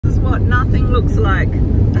what nothing looks like.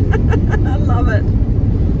 I love it.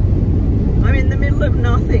 I'm in the middle of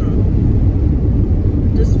nothing.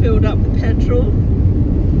 Just filled up the petrol.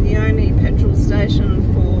 The only petrol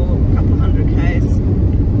station for a couple of 100 k's.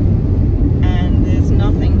 And there's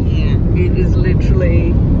nothing here. It is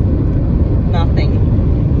literally nothing.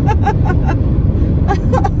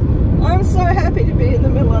 I'm so happy to be in the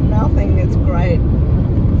middle of nothing. It's great.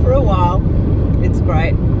 For a while, it's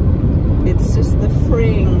great. It's just the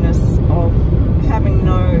freeingness of having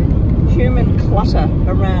no human clutter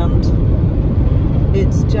around.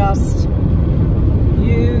 It's just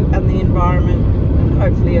you and the environment and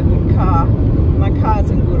hopefully a good car. My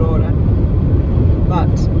car's in good order,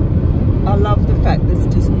 but I love the fact there's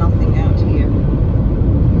just nothing out here.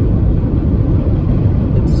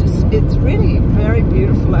 It's really very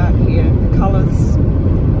beautiful out here. The colours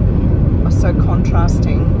are so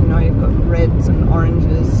contrasting. You know, you've got reds and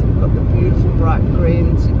oranges, you've got the beautiful bright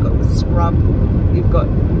greens, you've got the scrub, you've got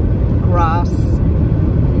grass,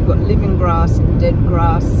 you've got living grass and dead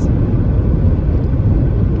grass,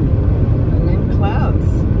 and then clouds.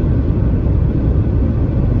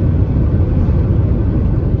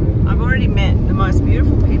 I've already met the most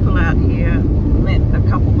beautiful people out here. Met a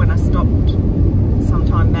couple when I stopped some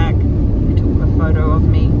time back. They took a photo of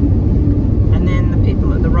me. And then the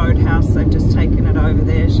people at the roadhouse, they've just taken it over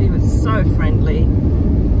there. She was so friendly.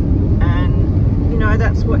 And you know,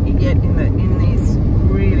 that's what you get in these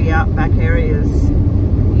really outback areas.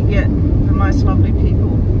 You get the most lovely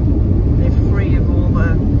people. They're free of all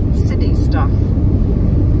the city stuff.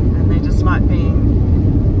 And they just like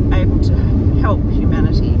being able to help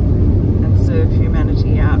humanity and serve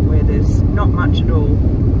humanity out where there's not much at all.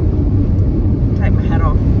 Take my hat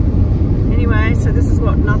off. Anyway, so this is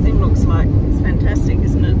what nothing looks like. It's fantastic,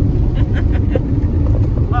 isn't it?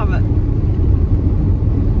 Love it.